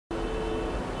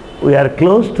We are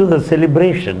close to the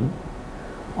celebration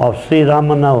of Sri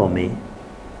Ramanavami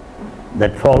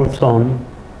that falls on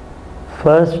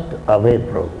 1st of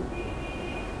April.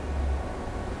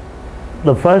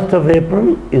 The 1st of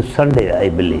April is Sunday, I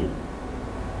believe.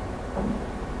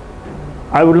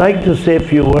 I would like to say a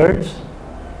few words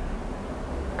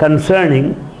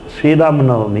concerning Sri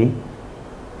Ramanavami,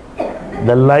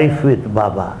 the life with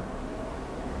Baba.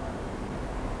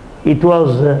 It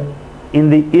was in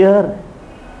the year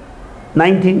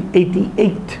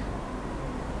 1988.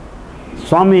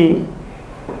 Swami,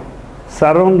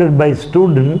 surrounded by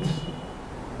students,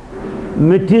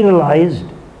 materialized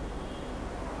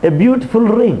a beautiful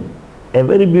ring, a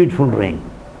very beautiful ring,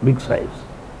 big size.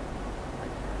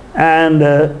 And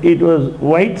it was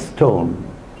white stone.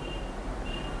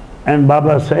 And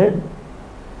Baba said,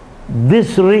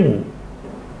 this ring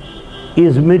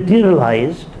is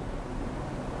materialized,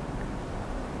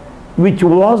 which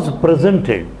was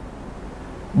presented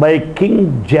by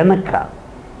King Janaka,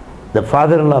 the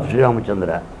father-in-law of Sri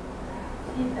Ramachandra.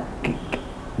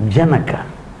 Janaka,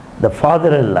 the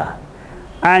father-in-law.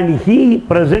 And he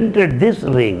presented this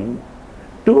ring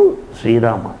to Sri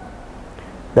Rama.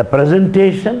 The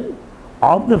presentation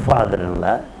of the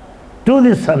father-in-law to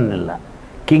the son-in-law.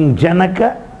 King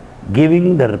Janaka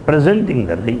presenting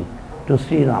the ring to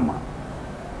Sri Rama.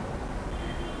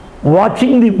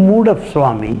 Watching the mood of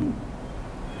Swami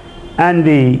and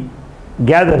the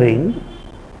gathering,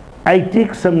 I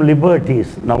take some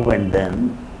liberties now and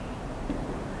then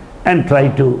and try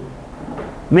to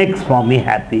make Swami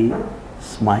happy,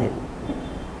 smile.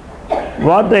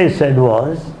 What I said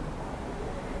was,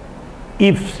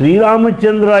 if Sri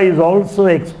Ramachandra is also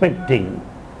expecting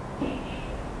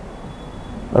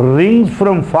rings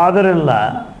from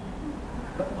father-in-law,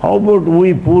 how about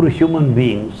we poor human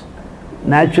beings?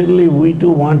 Naturally, we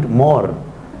too want more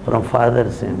from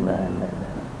fathers-in-law.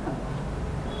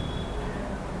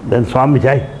 Then Swami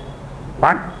said,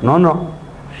 what? No.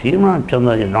 Sri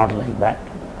Ramachandra is not like that.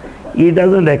 He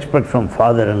doesn't expect from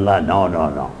father-in-law.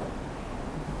 No.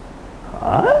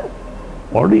 Huh?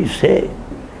 What do you say?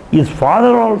 His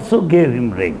father also gave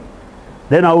him ring.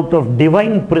 Then out of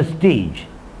divine prestige,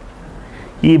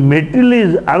 he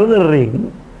materialized another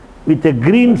ring with a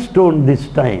green stone this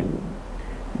time.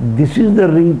 This is the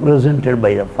ring presented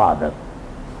by the father.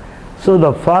 So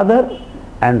the father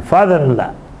and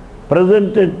father-in-law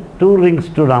presented two rings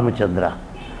to Ramachandra.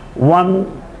 One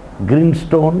green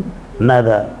stone,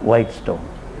 another white stone.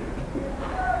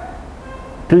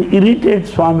 To irritate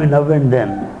Swami now and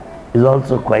then is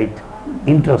also quite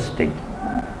interesting.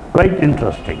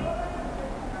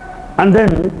 And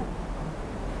then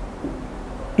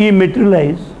he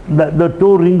materialized the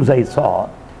two rings I saw,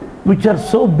 which are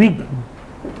so big.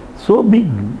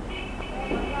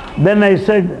 Then I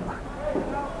said,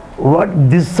 what,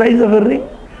 this size of a ring?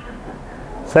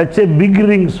 Such a big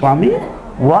ring, Swami?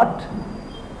 What?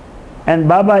 And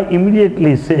Baba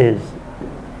immediately says,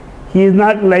 he is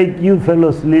not like you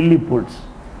fellows Lilliputs.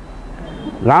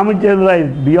 Ramachandra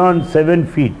is beyond 7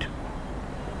 feet,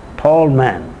 tall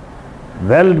man,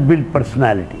 well-built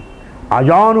personality.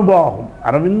 Ajanubahum,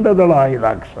 Arvindadalai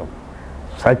Raksham.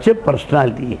 Such a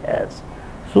personality he has.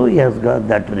 So he has got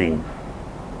that ring.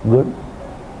 Good.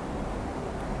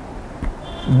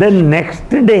 Then next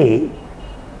day,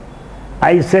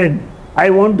 I said, I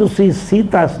want to see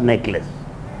Sita's necklace.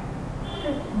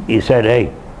 He said,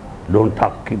 hey, don't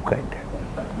talk, keep quiet.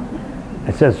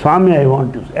 I said, Swami, I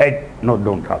want to see. Hey, no,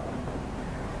 don't talk.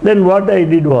 Then what I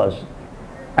did was,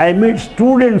 I made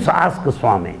students ask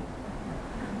Swami,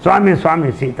 Swami,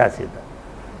 Sita.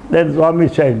 Then Swami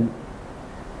said,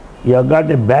 you have got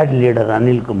a bad leader,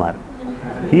 Anil Kumar.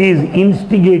 He is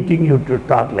instigating you to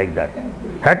talk like that.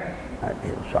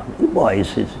 Swami,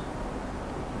 boys.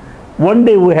 One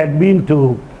day we had been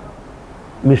to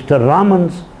Mr.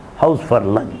 Raman's house for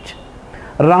lunch.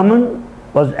 Raman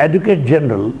was Advocate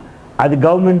General at the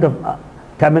government of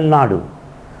Tamil Nadu,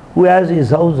 who has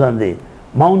his house on the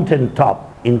mountain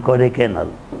top in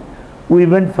Kodaikanal. We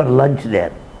went for lunch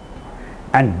there.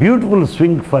 And beautiful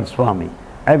swing for Swami.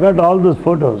 I got all those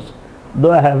photos,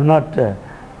 though I have not,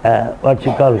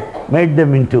 made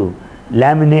them into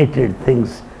laminated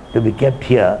things to be kept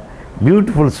here.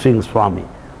 Beautiful swing, Swami,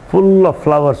 full of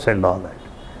flowers and all that.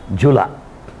 Jula.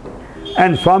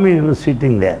 And Swami was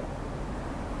sitting there.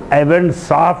 I went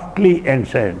softly and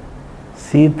said,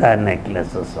 Sita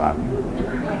necklace, Swami.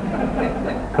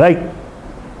 Right?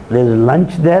 There is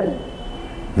lunch there.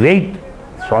 Wait,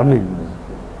 Swami.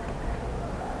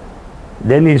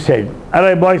 Then he said, all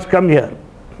right, boys, come here.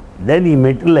 Then he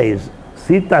materialized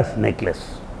Sita's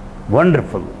necklace.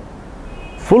 Wonderful.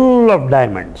 Full of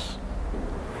diamonds.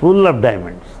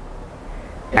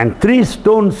 and 3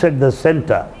 stones at the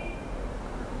center,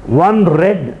 1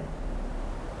 red,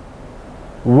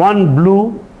 1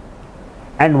 blue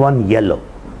and 1 yellow.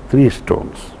 3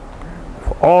 stones,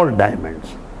 all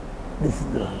diamonds. This is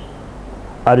the.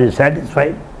 Are you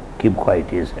satisfied? Keep quiet,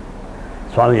 he said.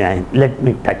 Swami, let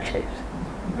me touch it.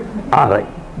 All right,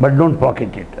 but don't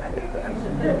pocket it.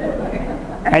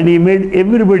 And he made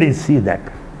everybody see that.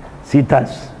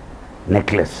 Sita's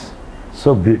necklace,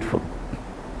 so beautiful.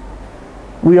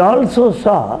 We also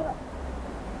saw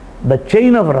the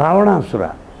chain of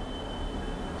Ravanasura.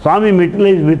 Swami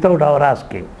materialized without our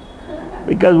asking.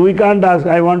 Because we can't ask,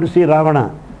 I want to see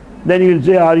Ravana. Then he will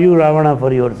say, are you Ravana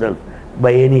for yourself?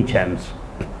 By any chance.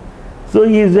 So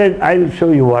he said, I will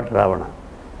show you what Ravana.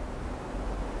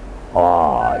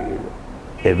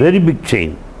 A very big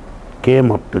chain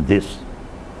came up to this.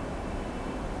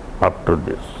 Up to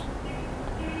this.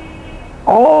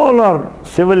 All are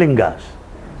Sivalingam,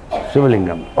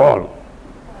 all.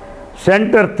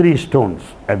 Center 3 stones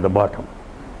at the bottom.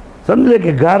 Something like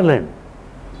a garland.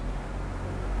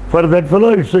 For that fellow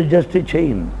it's just a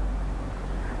chain.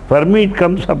 For me it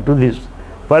comes up to this.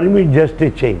 For me it's just a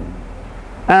chain.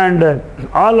 And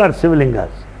all are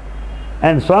Sivalingas.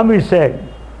 And Swami said,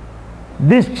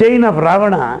 this chain of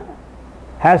Ravana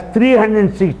has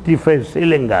 365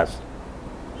 Sivalingas.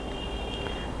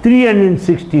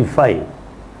 365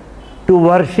 to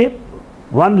worship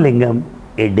 1 lingam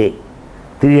a day.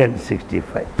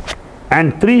 365.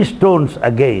 And 3 stones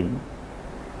again,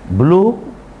 blue,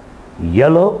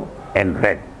 yellow and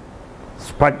red.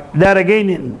 But they are again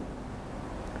in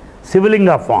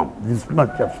Sivalinga form, this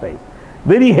much of size.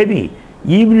 Very heavy.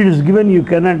 Even it is given, you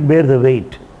cannot bear the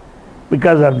weight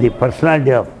because of the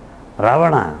personality of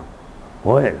Ravana.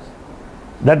 Oh yes.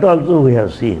 That also we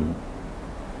have seen.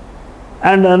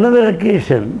 And another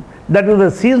occasion, that was the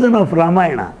season of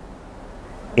Ramayana.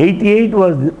 88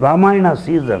 was the Ramayana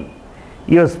season.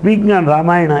 He was speaking on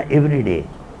Ramayana every day.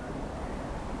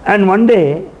 And one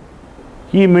day,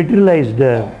 he materialized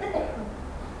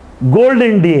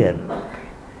golden deer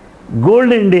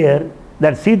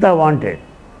that Sita wanted.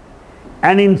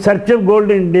 And in search of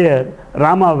golden deer,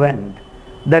 Rama went.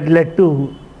 That led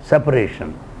to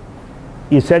separation.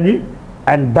 He said it,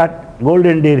 and that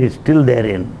golden deer is still there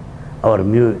in our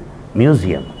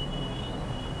museum.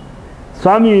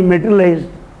 Swami materialized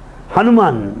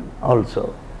Hanuman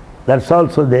also. That's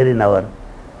also there in our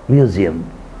museum.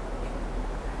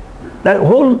 That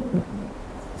whole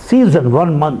season,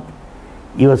 1 month,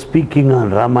 he was speaking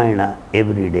on Ramayana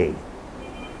every day.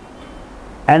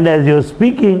 And as he was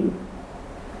speaking,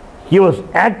 he was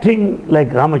acting like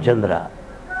Ramachandra.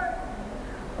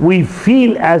 We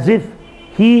feel as if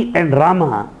he and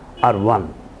Rama are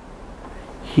one.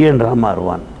 He and Rama are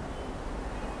one.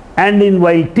 And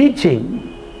while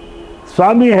teaching,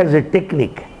 Swami has a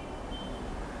technique.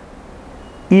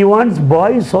 He wants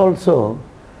boys also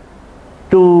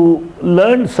to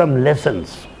learn some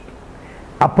lessons.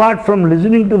 Apart from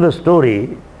listening to the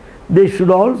story, they should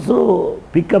also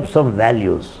pick up some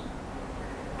values.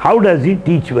 How does he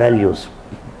teach values?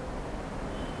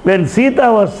 When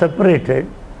Sita was separated,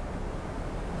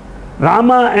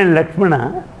 Rama and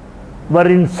Lakshmana were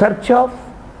in search of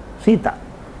Sita.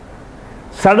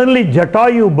 Suddenly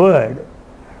Jatayu bird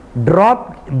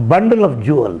dropped a bundle of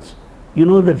jewels. You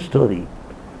know that story.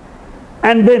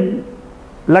 And then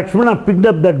Lakshmana picked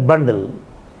up that bundle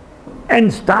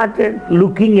and started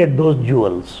looking at those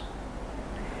jewels.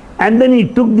 And then he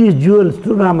took these jewels to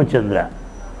Ramachandra.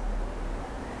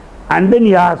 And then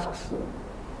he asks,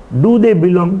 do they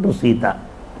belong to Sita?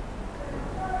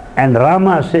 And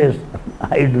Rama says,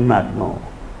 I do not know.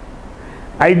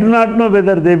 I do not know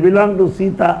whether they belong to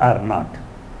Sita or not.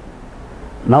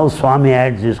 Now Swami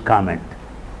adds his comment.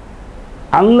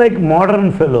 Unlike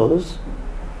modern fellows,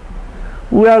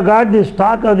 who have got the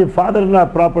stock of the father-in-law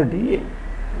property,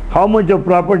 how much of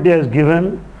property has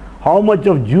given, how much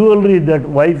of jewelry that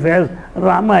wife has,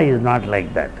 Rama is not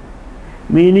like that.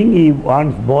 Meaning he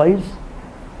wants boys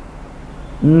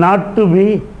not to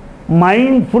be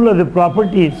mindful of the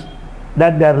properties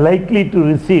that they are likely to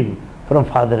receive from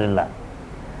father-in-law.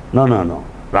 No.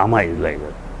 Rama is like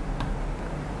that.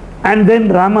 And then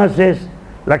Rama says,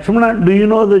 Lakshmana, do you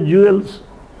know the jewels?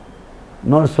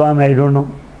 No, Swami, I don't know.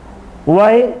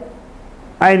 Why?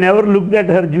 I never looked at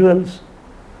her jewels.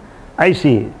 I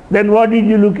see. Then what did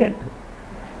you look at?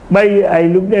 I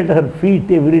looked at her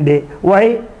feet every day.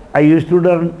 Why? I used to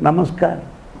do namaskar.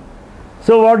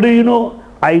 So what do you know?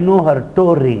 I know her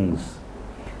toe rings.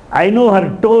 I know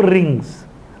her toe rings.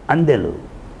 Andelu.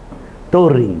 Toe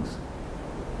rings.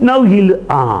 Now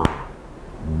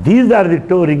these are the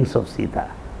toe rings of Sita.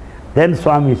 Then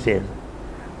Swami says,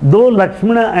 Though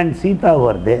Lakshmana and Sita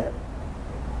were there,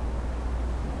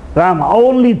 Rama,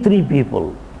 only 3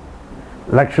 people.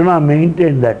 Lakshmana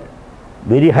maintained that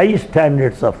very high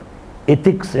standards of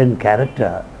ethics and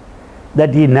character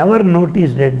that he never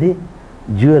noticed at the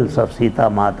jewels of Sita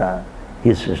Mata,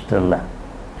 his sister-in-law.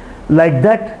 Like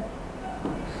that,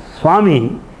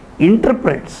 Swami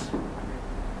interprets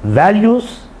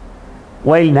values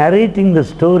while narrating the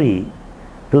story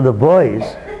to the boys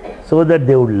so that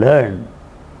they would learn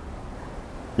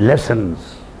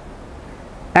lessons.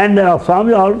 And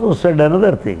Swami also said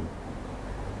another thing.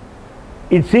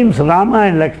 It seems Rama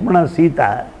and Lakshmana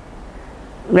Sita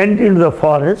went into the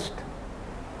forest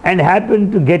and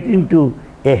happened to get into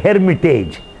a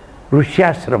hermitage,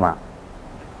 Rishyashrama,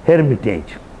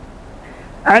 hermitage.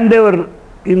 And they were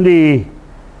in the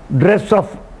dress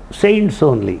of saints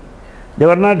only. They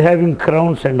were not having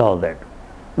crowns and all that,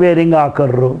 wearing ochre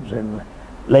robes and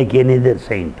like any other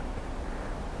saint.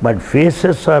 But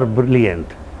faces are brilliant.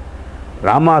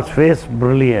 Rama's face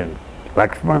brilliant,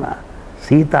 Lakshmana,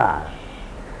 Sita.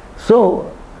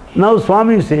 So now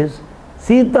Swami says,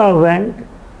 Sita went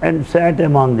and sat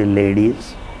among the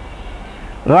ladies.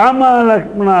 Rama and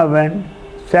Lakshmana went,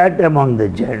 sat among the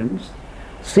gents.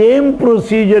 Same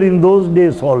procedure in those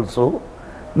days also.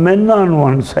 Men on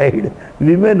one side,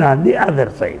 women on the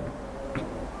other side.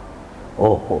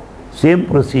 Oh, same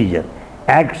procedure.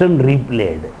 Action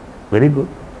replayed. Very good.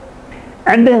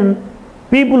 And then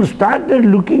people started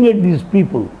looking at these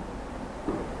people.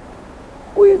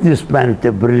 Who is this man with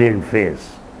a brilliant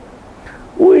face?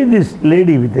 Who is this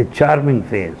lady with a charming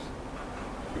face?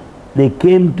 They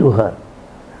came to her,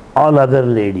 all other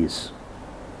ladies.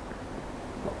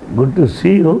 Good to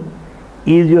see you.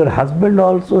 Is your husband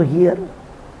also here?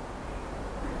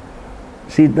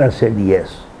 Sita said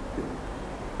yes.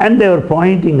 And they were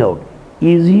pointing out,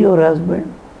 is he your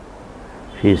husband?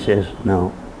 She says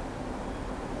no.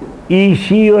 Is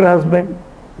she your husband?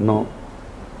 No.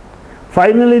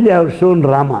 Finally they have shown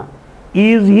Rama.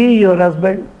 Is he your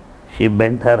husband? She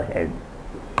bent her head.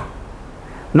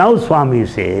 Now Swami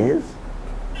says,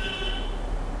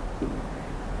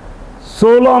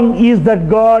 so long is that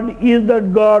God, is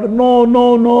that God? No,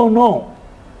 no, no, no.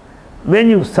 When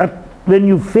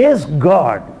you face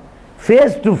God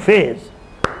face to face,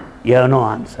 you have no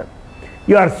answer.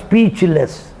 You are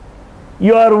speechless.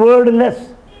 You are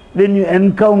wordless when you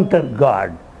encounter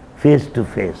God face to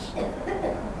face.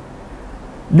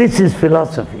 This is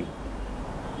philosophy.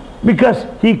 Because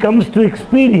he comes to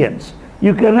experience.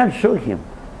 You cannot show him.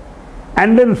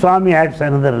 And then Swami adds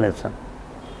another lesson.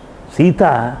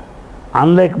 Sita,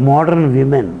 unlike modern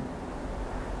women,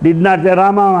 did not say,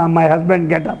 Rama, my husband,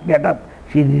 get up, get up.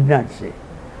 She did not say.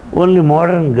 Only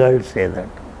modern girls say that.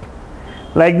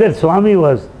 Like that, Swami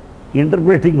was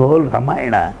interpreting whole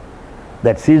Ramayana,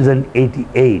 that season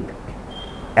 88.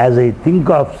 As I think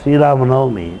of Sri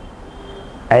Ramanavami,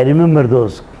 I remember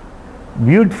those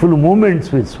beautiful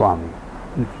moments with Swami.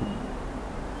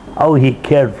 How he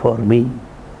cared for me.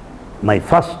 My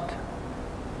first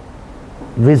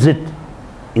visit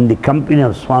in the company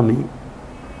of Swami,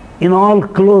 in all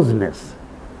closeness,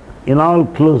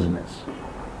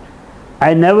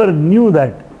 I never knew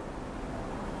that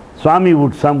Swami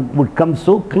would come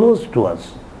so close to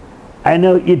us. I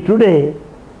know today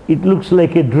it looks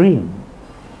like a dream.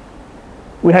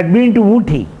 We had been to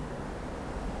Ooty,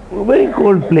 a very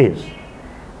cold place.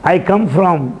 I come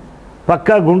from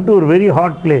Pakka Guntur, very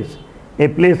hot place, a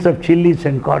place of chilies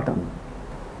and cotton.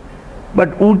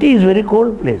 But Ooty is a very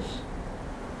cold place.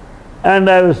 And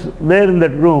I was there in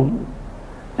that room,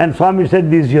 and Swami said,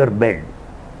 this is your bed.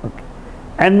 Okay.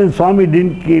 And then Swami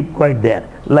didn't keep quite there.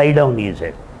 Lie down, he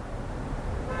said.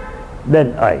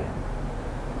 Then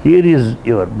here is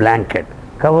your blanket.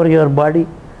 Cover your body.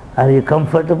 Are you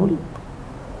comfortable?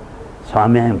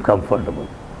 Swami, I am comfortable.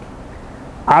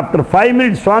 After 5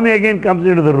 minutes, Swami again comes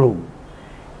into the room.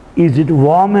 Is it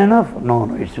warm enough? No,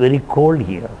 no, it's very cold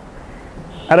here.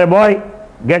 Arey boy,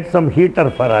 get some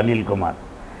heater for Anil Kumar.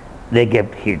 They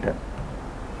kept heater.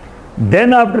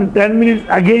 Then after 10 minutes,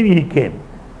 again he came.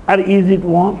 Is it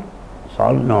warm?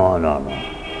 So, no, no,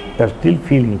 no. They're still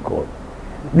feeling cold.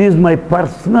 This is my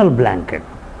personal blanket,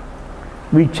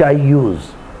 which I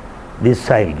use.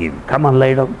 This I'll give. Come on,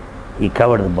 lie down. He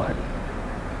covered the body.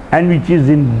 And which is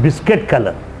in biscuit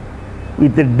color,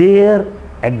 with a deer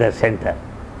at the center.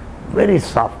 Very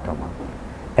soft amount.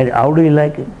 And how do you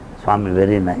like it? Swami,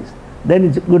 very nice. Then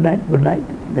it's good night, good night.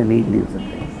 Then he leaves the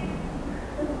place.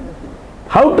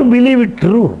 How to believe it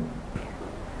true?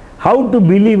 How to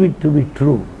believe it to be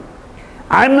true?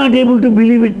 I am not able to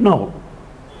believe it now.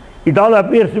 It all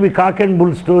appears to be cock and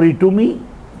bull story to me.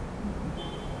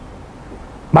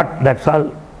 But that's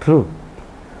all True.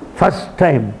 First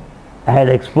time I had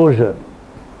exposure,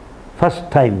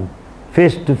 first time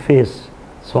face to face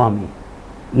Swami,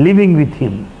 living with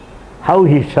him, how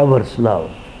he showers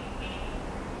love.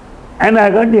 And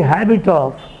I got the habit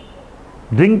of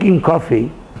drinking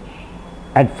coffee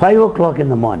at 5 o'clock in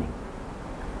the morning,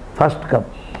 first cup,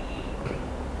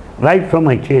 right from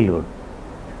my childhood.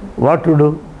 What to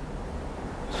do?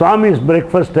 Swami's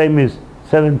breakfast time is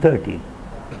 7:30.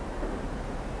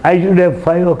 I should have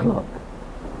 5 o'clock.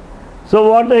 So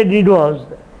what I did was,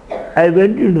 I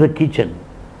went into the kitchen.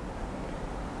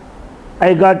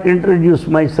 I got introduced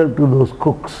myself to those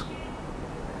cooks.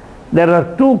 There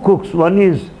are two cooks. One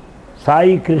is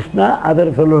Sai Krishna,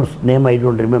 other fellow's name I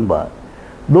don't remember.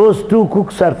 Those two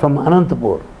cooks are from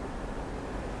Anantapur.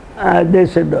 They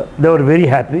said they were very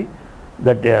happy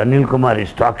that Anil Kumar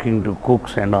is talking to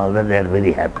cooks and all that. They are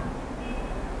very happy.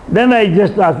 Then I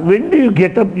just asked, when do you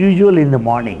get up usually in the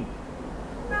morning?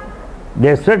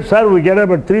 They said, sir, we get up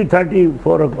at 3:30,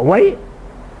 4 o'clock. Why?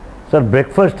 Sir,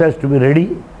 breakfast has to be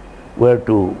ready. We have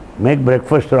to make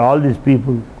breakfast for all these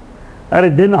people.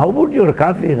 Then how about your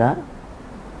coffee, huh?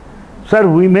 Sir,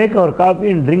 we make our coffee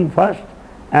and drink first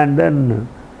and then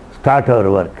start our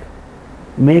work.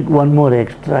 Make one more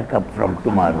extra cup from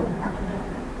tomorrow.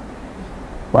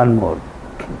 One more.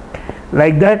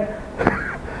 Like that,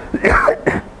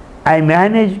 I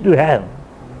managed to have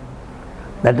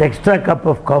that extra cup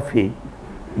of coffee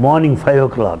morning 5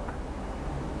 o'clock.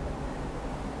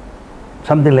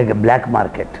 Something like a black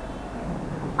market.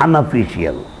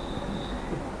 Unofficial.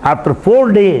 After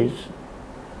 4 days,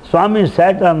 Swami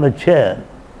sat on the chair.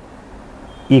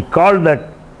 He called that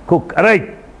cook,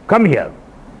 right, come here.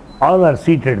 All are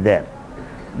seated there.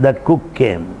 That cook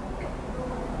came.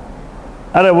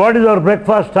 What is our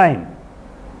breakfast time?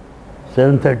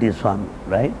 7:30, Swami,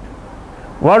 right?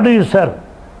 What do you serve?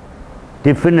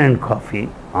 Tiffin and coffee.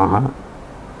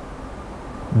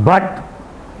 But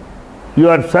you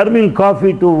are serving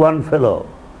coffee to one fellow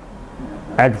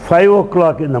at 5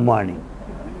 o'clock in the morning.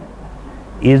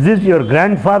 Is this your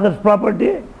grandfather's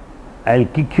property? I'll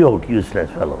kick you out, useless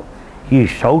fellow. He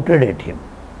shouted at him.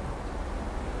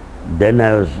 Then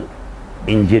I was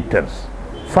in jitters.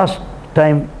 First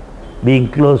time being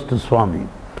close to Swami.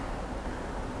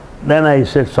 Then I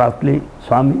said softly,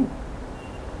 Swami,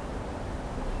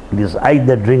 it is I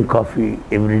that drink coffee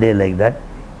every day like that.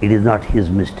 It is not his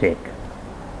mistake.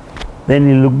 Then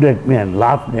he looked at me and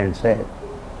laughed and said,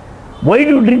 why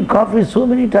do you drink coffee so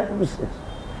many times?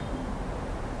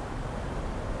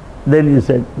 Then he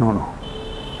said, no.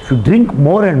 If you drink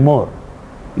more and more,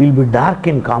 you will be dark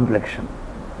in complexion.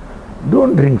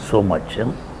 Don't drink so much.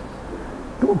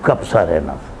 2 cups are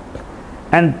enough.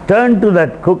 And turned to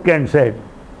that cook and said,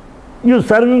 you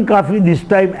serving coffee this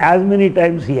time as many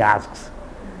times he asks.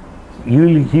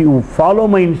 You follow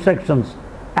my instructions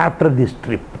after this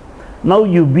trip. Now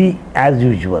you be as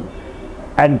usual.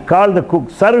 And call the cook,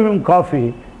 serve him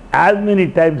coffee as many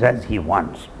times as he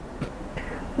wants.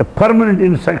 A permanent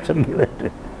instruction given to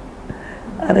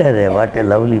him. What a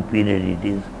lovely period it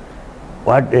is.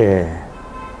 What a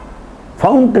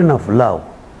fountain of love.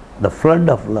 The flood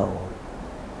of love.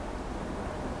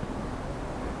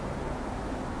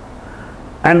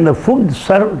 And the food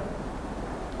served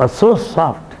was so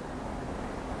soft.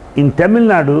 In Tamil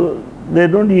Nadu, they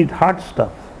don't eat hot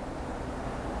stuff.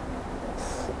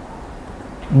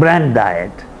 Bland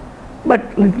diet, but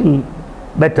little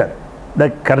better. The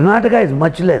Karnataka is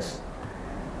much less.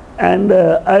 And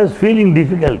I was feeling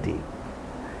difficulty.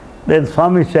 Then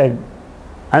Swami said,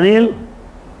 Anil,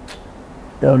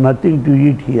 there was nothing to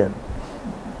eat here.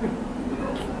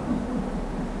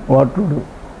 What to do?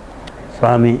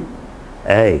 Swami,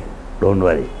 hey, don't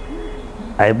worry.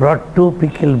 I brought 2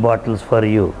 pickle bottles for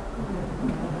you.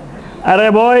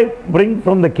 Arey boy, bring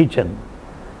from the kitchen.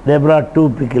 They brought 2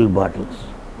 pickle bottles.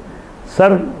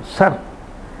 Sir,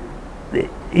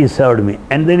 he served me.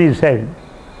 And then he said,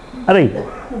 Arey,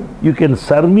 you can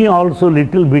serve me also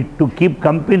little bit to keep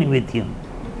company with him.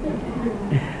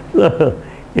 So,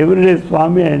 every day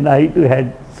Swami and I too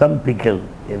had some pickle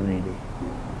every day.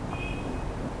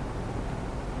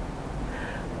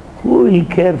 Who will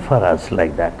care for us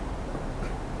like that?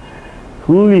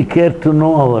 Who will care to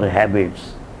know our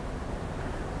habits?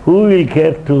 Who will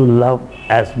care to love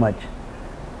as much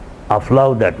of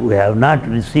love that we have not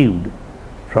received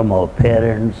from our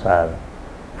parents or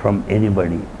from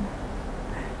anybody?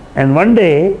 And one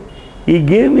day he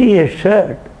gave me a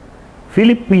shirt,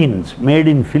 Philippines, made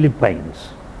in Philippines,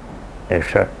 a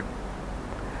shirt.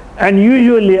 And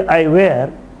usually I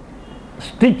wear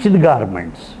stitched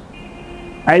garments.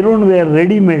 I don't wear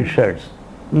ready-made shirts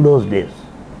in those days.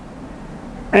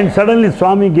 And suddenly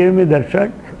Swami gave me that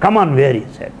shirt, Come on, wear, he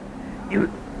said.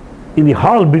 In the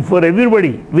hall before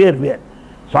everybody, wear.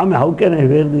 Swami, how can I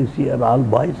wear this here? All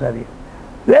boys are here.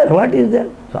 Wear, what is there?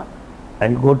 Swami,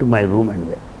 I'll go to my room and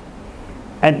wear.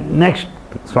 And next,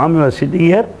 Swami was sitting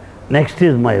here, next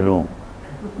is my room.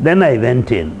 Then I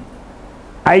went in.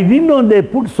 I didn't know they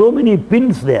put so many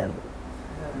pins there.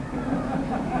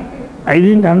 I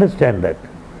didn't understand that.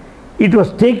 It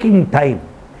was taking time.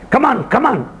 Come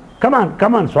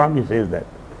on, Swami says that.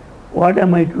 What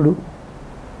am I to do?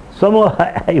 Somehow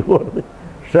I wore the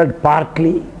shirt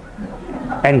partly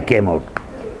and came out.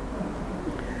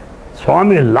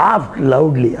 Swami laughed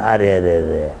loudly.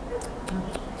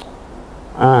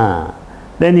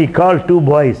 Then he called two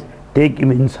boys, take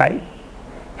him inside,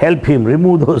 help him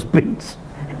remove those pins.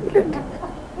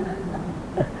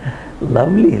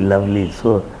 Lovely.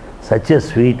 So, such a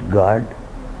sweet God,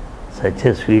 such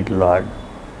a sweet Lord.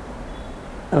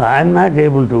 I am not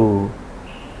able to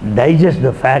digest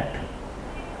the fact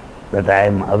that I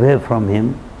am away from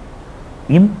Him.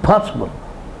 Impossible.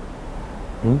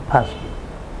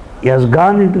 He has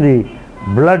gone into the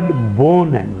blood,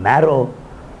 bone and marrow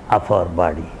of our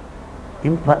body.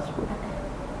 Impossible.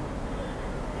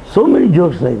 So many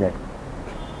jokes like that.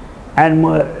 And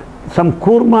some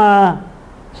kurma,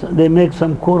 they make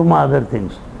some kurma other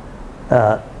things.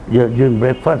 During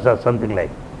breakfast or something like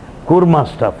kurma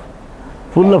stuff,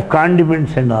 full of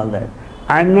condiments and all that.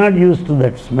 I am not used to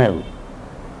that smell.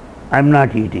 I am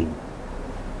not eating.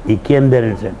 He came there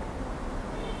and said,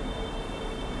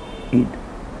 eat.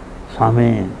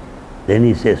 Swami, then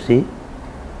he says, see,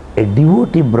 a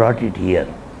devotee brought it here.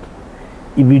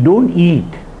 If we don't eat,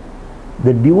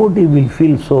 the devotee will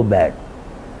feel so bad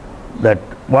that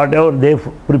whatever they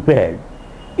prepared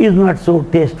is not so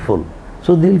tasteful.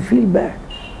 So they will feel bad.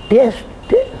 Taste.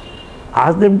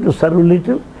 Ask them to serve a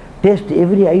little, taste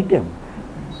every item.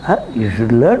 You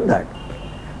should learn that.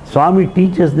 Swami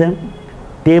teaches them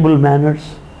table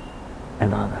manners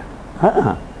and all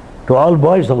that. To all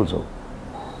boys also.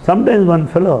 Sometimes one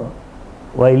fellow,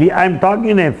 while I am talking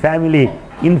in a family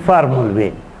informal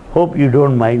way, hope you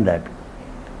don't mind that.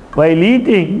 While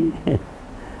eating,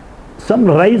 some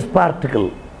rice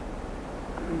particle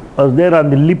was there on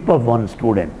the lip of one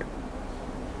student.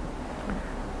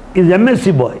 He's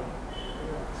MSc boy.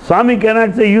 Swami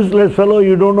cannot say, useless fellow,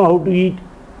 you don't know how to eat.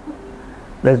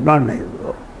 That's not nice.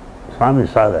 Swami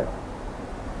saw that.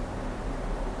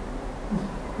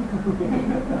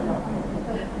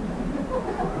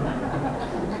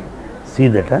 See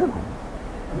that, huh?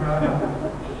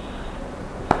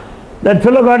 That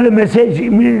fellow got the message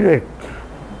immediately.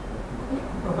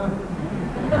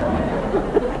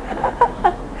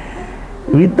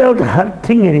 Without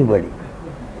hurting anybody.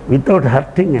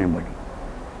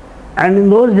 And in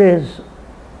those days,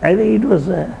 I think it was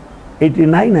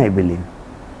 89, I believe,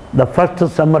 the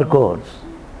first summer course,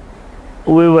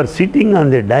 we were sitting on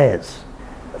the dais.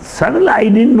 Suddenly I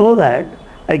didn't know that,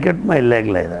 I kept my leg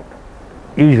like that,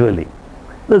 usually.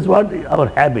 That's what our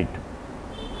habit.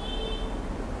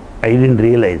 I didn't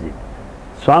realize it.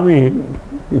 Swami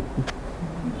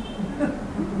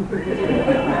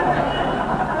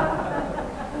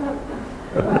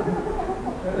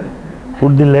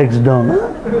put the legs down.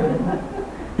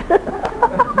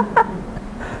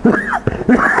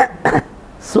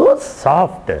 So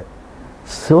soft,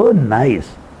 so nice,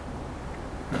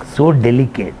 so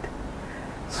delicate,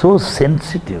 so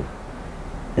sensitive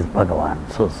is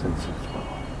Bhagavan, so sensitive.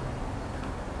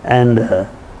 And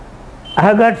I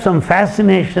have got some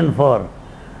fascination for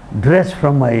dress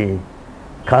from my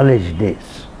college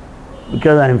days,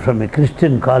 because I am from a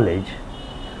Christian college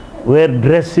where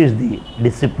dress is the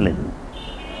discipline.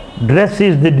 Dress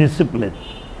is the discipline.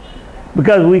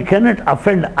 Because we cannot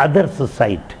offend others'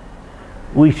 sight.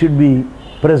 We should be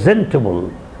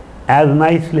presentable as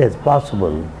nicely as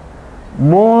possible,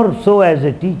 more so as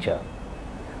a teacher.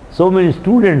 So many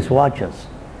students watch us.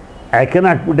 I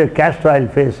cannot put a castor oil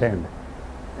face and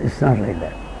it's not like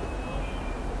that.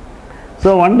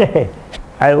 So one day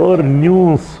I wore a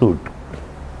new suit.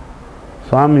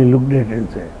 Swami looked at it and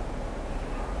said,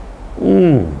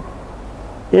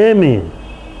 Amy,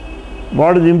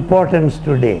 what is importance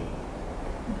today?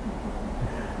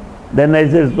 Then I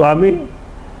said, Swami,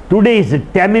 today is a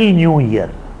Tamil New Year.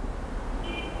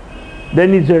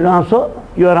 Then he said, so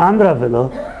you are Andhra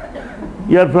fellow.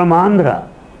 You are from Andhra.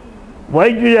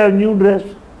 Why do you have new dress?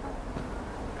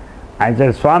 I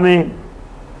said, Swami,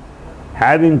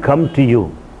 having come to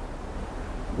you,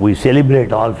 we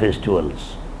celebrate all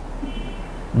festivals.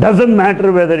 Doesn't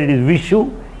matter whether it is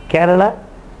Vishu, Kerala,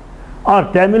 or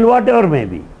Tamil, whatever may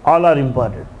be. All are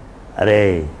important.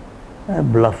 Arey,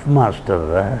 bluff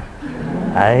master,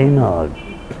 I know.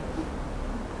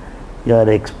 You are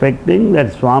expecting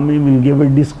that Swami will give a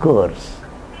discourse.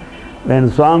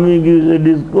 When Swami gives a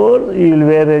discourse, he will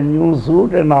wear a new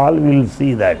suit and all will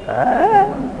see that.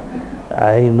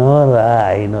 I know.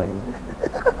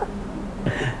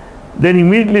 Then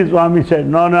immediately Swami said,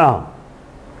 no,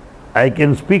 I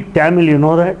can speak Tamil, you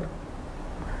know that?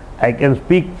 I can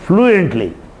speak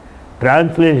fluently.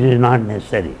 Translation is not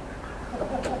necessary.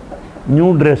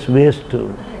 New dress waste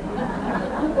too.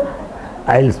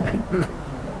 I'll speak.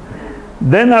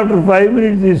 Then after 5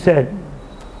 minutes he said,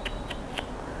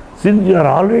 since you are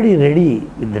already ready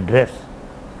with the dress,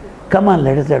 come on,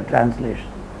 let us have translation.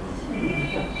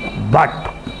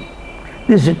 But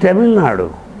this is Tamil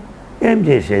Nadu.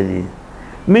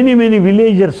 Many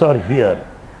villagers are here.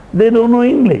 They don't know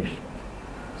English.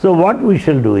 So what we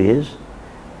shall do is,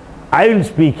 I will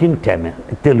speak in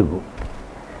Telugu.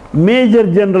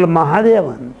 Major General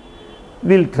Mahadevan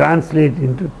will translate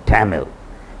into Tamil.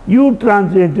 You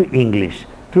translate to English.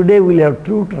 Today we will have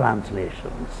 2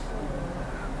 translations.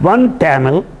 One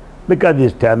Tamil, because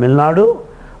it's Tamil Nadu.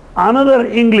 Another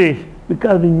English,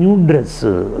 because the new dress.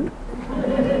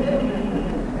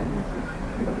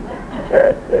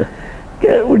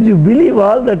 Would you believe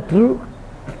all that true?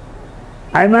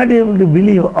 I am not able to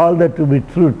believe all that to be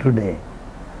true today,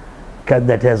 because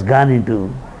that has gone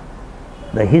into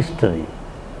the history.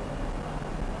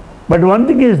 But one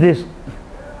thing is this,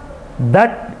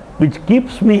 that which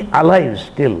keeps me alive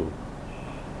still,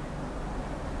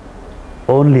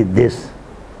 only this,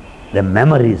 the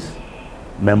memories,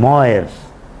 memoirs,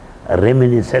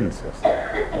 reminiscences,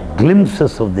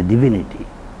 glimpses of the divinity,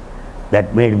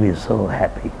 that made me so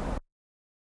happy.